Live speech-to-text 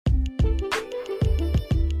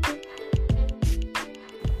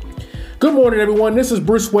Good morning, everyone. This is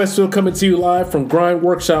Bruce Westfield coming to you live from Grind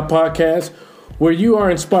Workshop Podcast, where you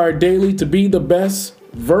are inspired daily to be the best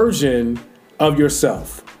version of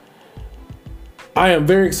yourself. I am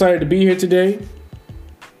very excited to be here today.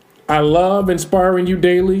 I love inspiring you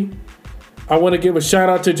daily. I want to give a shout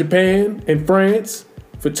out to Japan and France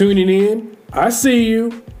for tuning in. I see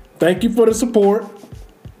you. Thank you for the support.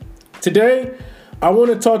 Today, I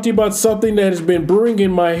want to talk to you about something that has been brewing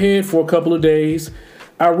in my head for a couple of days.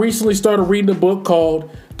 I recently started reading a book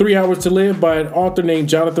called 3 Hours to Live by an author named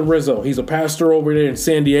Jonathan Rizzo. He's a pastor over there in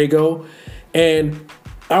San Diego, and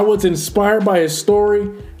I was inspired by his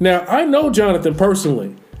story. Now, I know Jonathan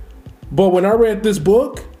personally, but when I read this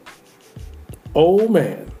book, oh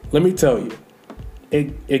man, let me tell you,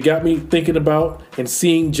 it got me thinking about and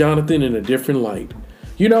seeing Jonathan in a different light.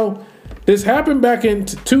 You know, this happened back in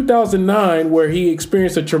 2009 where he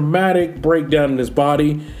experienced a traumatic breakdown in his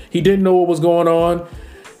body. He didn't know what was going on.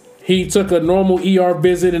 He took a normal ER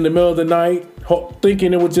visit in the middle of the night,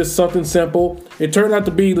 thinking it was just something simple. It turned out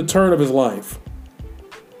to be the turn of his life.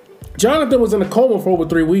 Jonathan was in a coma for over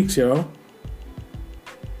 3 weeks, y'all.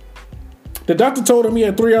 The doctor told him he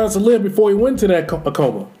had 3 hours to live before he went to that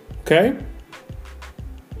coma, okay?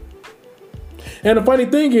 And the funny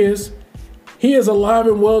thing is, he is alive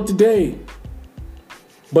and well today.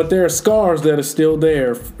 But there are scars that are still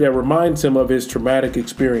there that reminds him of his traumatic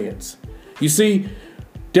experience. You see,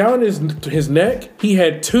 down his neck, he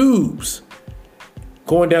had tubes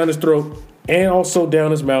going down his throat and also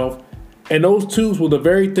down his mouth. And those tubes were the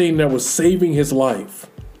very thing that was saving his life.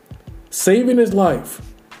 Saving his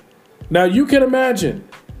life. Now you can imagine,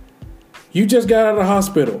 you just got out of the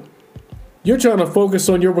hospital. You're trying to focus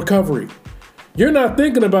on your recovery. You're not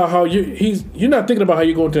thinking about how you're not thinking about how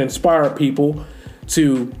you're going to inspire people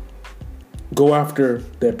to go after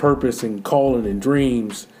their purpose and calling and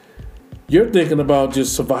dreams. You're thinking about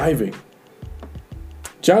just surviving.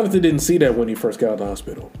 Jonathan didn't see that when he first got out of the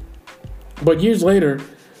hospital. But years later,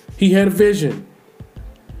 he had a vision.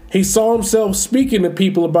 He saw himself speaking to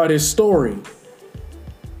people about his story.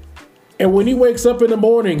 And when he wakes up in the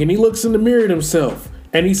morning and he looks in the mirror at himself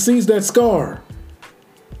and he sees that scar,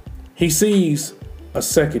 he sees a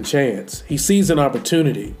second chance. He sees an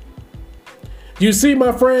opportunity. You see,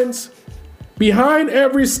 my friends, behind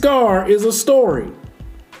every scar is a story.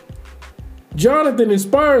 Jonathan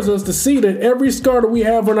inspires us to see that every scar that we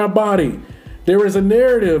have on our body, there is a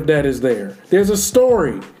narrative that is there. There's a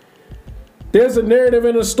story. There's a narrative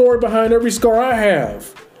and a story behind every scar I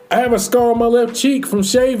have. I have a scar on my left cheek from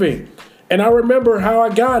shaving, and I remember how I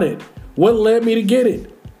got it, what led me to get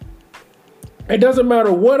it. It doesn't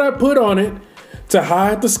matter what I put on it to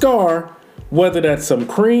hide the scar, whether that's some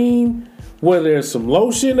cream, whether there's some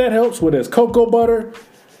lotion that helps, whether it's cocoa butter,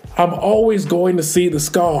 I'm always going to see the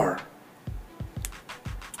scar.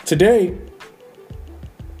 Today,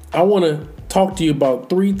 I want to talk to you about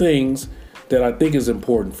 3 things that I think is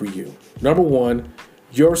important for you. Number 1,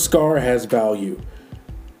 your scar has value.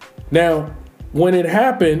 Now, when it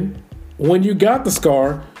happened, when you got the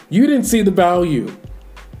scar, you didn't see the value.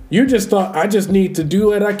 You just thought, I just need to do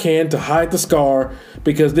what I can to hide the scar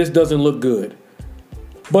because this doesn't look good.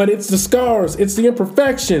 But it's the scars, it's the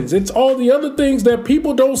imperfections, it's all the other things that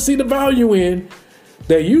people don't see the value in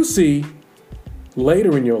that you see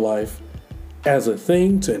later in your life as a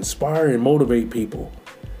thing to inspire and motivate people.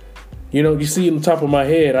 You know, you see on the top of my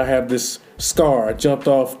head, I have this scar. I jumped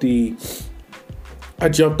off the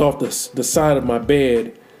side of my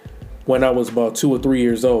bed when I was about 2 or 3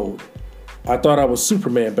 years old. I thought I was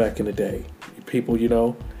Superman back in the day, people, you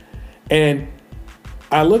know. And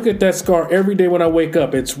I look at that scar every day when I wake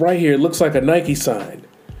up. It's right here. It looks like a Nike sign.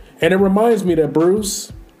 And it reminds me that,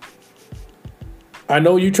 Bruce, I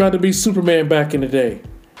know you tried to be Superman back in the day.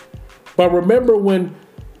 But remember when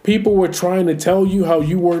people were trying to tell you how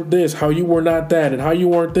you weren't this, how you were not that, and how you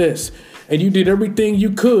weren't this. And you did everything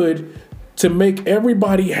you could to make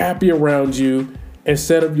everybody happy around you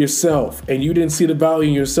instead of yourself. And you didn't see the value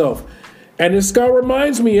in yourself. And this scar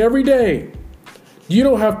reminds me every day, you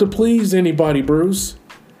don't have to please anybody, Bruce.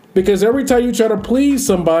 Because every time you try to please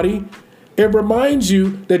somebody, it reminds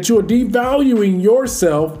you that you're devaluing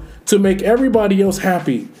yourself to make everybody else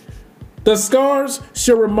happy. The scars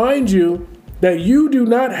should remind you that you do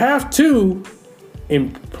not have to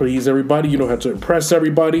please everybody. You don't have to impress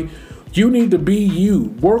everybody. You need to be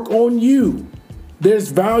you. Work on you. There's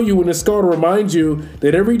value in the scar to remind you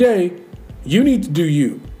that every day you need to do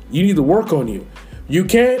you. You need to work on you. You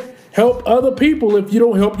can't help other people if you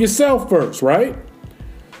don't help yourself first, right?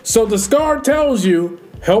 So the scar tells you,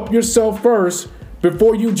 help yourself first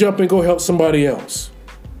before you jump and go help somebody else.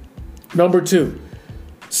 Number 2,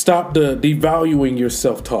 stop the devaluing your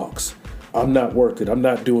self-talks. I'm not worth it. I'm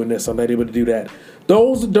not doing this. I'm not able to do that.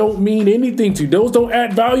 Those don't mean anything to you. Those don't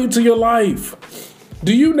add value to your life.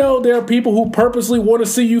 Do you know there are people who purposely want to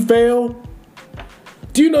see you fail?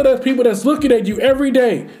 Do you know there's people that's looking at you every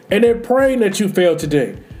day and they're praying that you fail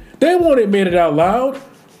today? They won't admit it out loud,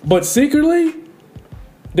 but secretly,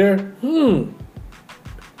 they're,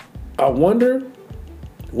 I wonder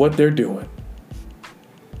what they're doing.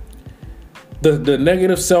 The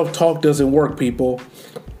negative self-talk doesn't work, people.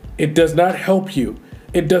 It does not help you.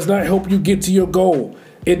 It does not help you get to your goal.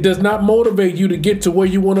 It does not motivate you to get to where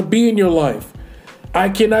you want to be in your life. I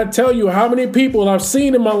cannot tell you how many people I've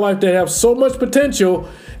seen in my life that have so much potential,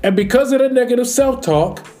 and because of the negative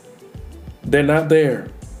self-talk, they're not there.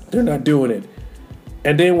 They're not doing it.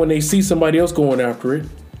 And then when they see somebody else going after it,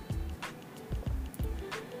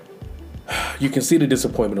 you can see the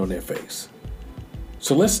disappointment on their face.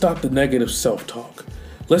 So let's stop the negative self-talk.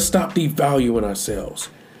 Let's stop devaluing ourselves.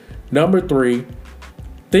 Number 3,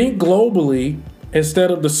 think globally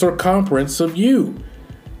instead of the circumference of you.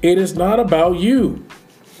 It is not about you.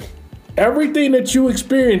 Everything that you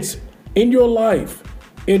experience in your life,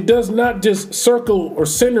 it does not just circle or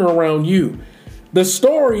center around you. The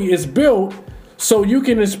story is built so you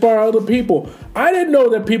can inspire other people. I didn't know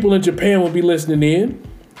that people in Japan would be listening in.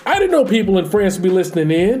 I didn't know people in France would be listening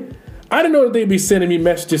in. I didn't know that they'd be sending me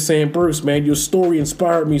messages saying, Bruce, man, your story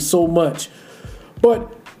inspired me so much.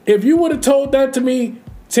 But if you would have told that to me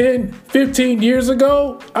 10, 15 years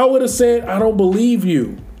ago, I would have said, I don't believe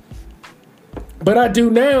you. But I do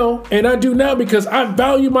now, and I do now because I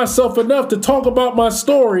value myself enough to talk about my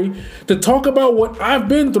story, to talk about what I've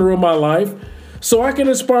been through in my life, so I can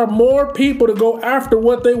inspire more people to go after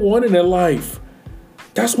what they want in their life.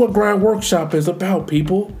 That's what Grind Workshop is about,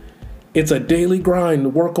 people. It's a daily grind to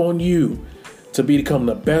work on you to become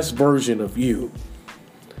the best version of you.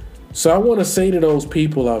 So I want to say to those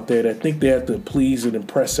people out there that think they have to please and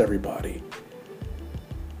impress everybody,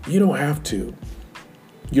 you don't have to.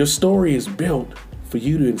 Your story is built for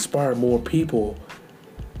you to inspire more people,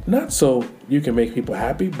 not so you can make people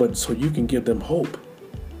happy, but so you can give them hope.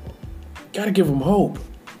 Gotta give them hope.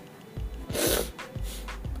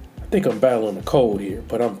 I think I'm battling a cold here,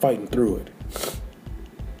 but I'm fighting through it.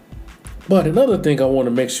 But another thing I want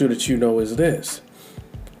to make sure that you know is this.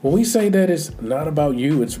 When we say that it's not about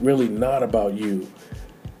you, it's really not about you.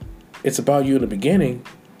 It's about you in the beginning,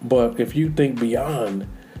 but if you think beyond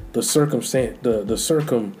the circumference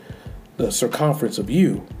of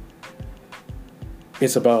you,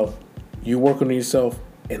 it's about you working on yourself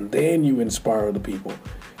and then you inspire other people.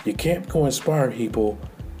 You can't go inspire people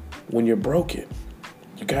when you're broken.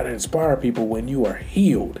 You got to inspire people when you are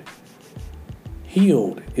healed.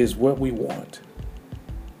 Healed is what we want.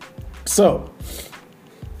 So,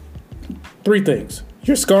 3 things.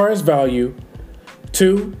 Your scar has value.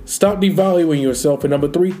 2, stop devaluing yourself. And number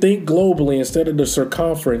 3, think globally instead of the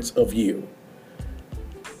circumference of you.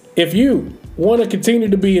 If you want to continue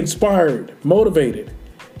to be inspired, motivated,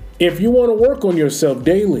 if you want to work on yourself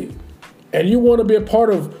daily, and you want to be a part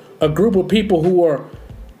of a group of people who are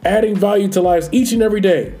adding value to lives each and every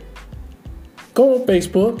day, go on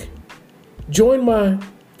Facebook. Join my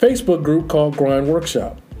Facebook group called Grind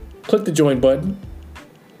Workshop. Click the join button.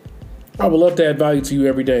 I would love to add value to you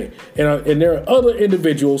every day. And there are other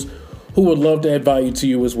individuals who would love to add value to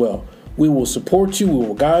you as well. We will support you. We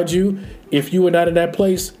will guide you. If you are not in that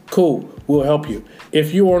place, cool. We'll help you.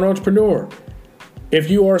 If you are an entrepreneur, if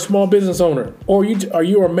you are a small business owner, or you are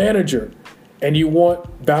a manager and you want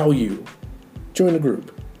value, join the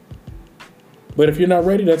group. But if you're not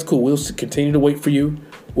ready, that's cool. We'll continue to wait for you.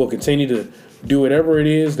 We'll continue to do whatever it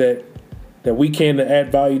is that we can to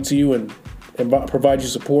add value to you and provide you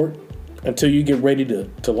support until you get ready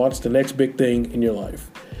to launch the next big thing in your life.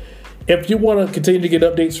 If you want to continue to get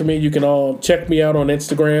updates from me, you can all check me out on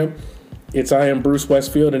Instagram. It's I am Bruce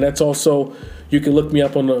Westfield, and that's also, you can look me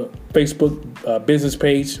up on the Facebook business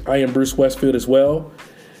page, I am Bruce Westfield as well.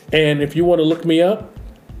 And if you want to look me up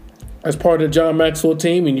as part of the John Maxwell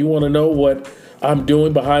team and you want to know what I'm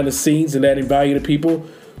doing behind the scenes and adding value to people,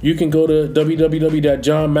 you can go to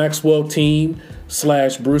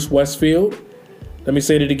www.johnmaxwellteam/Bruce Westfield. Let me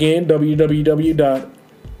say it again,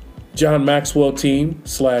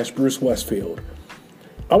 www.johnmaxwellteam/Bruce Westfield.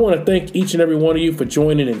 I want to thank each and every one of you for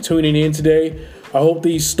joining and tuning in today. I hope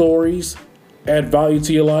these stories add value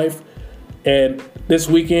to your life. And this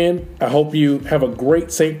weekend, I hope you have a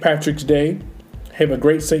great St. Patrick's Day. Have a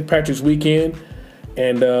great St. Patrick's weekend.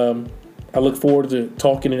 And I look forward to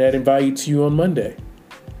talking and adding value to you on Monday.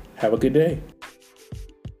 Have a good day.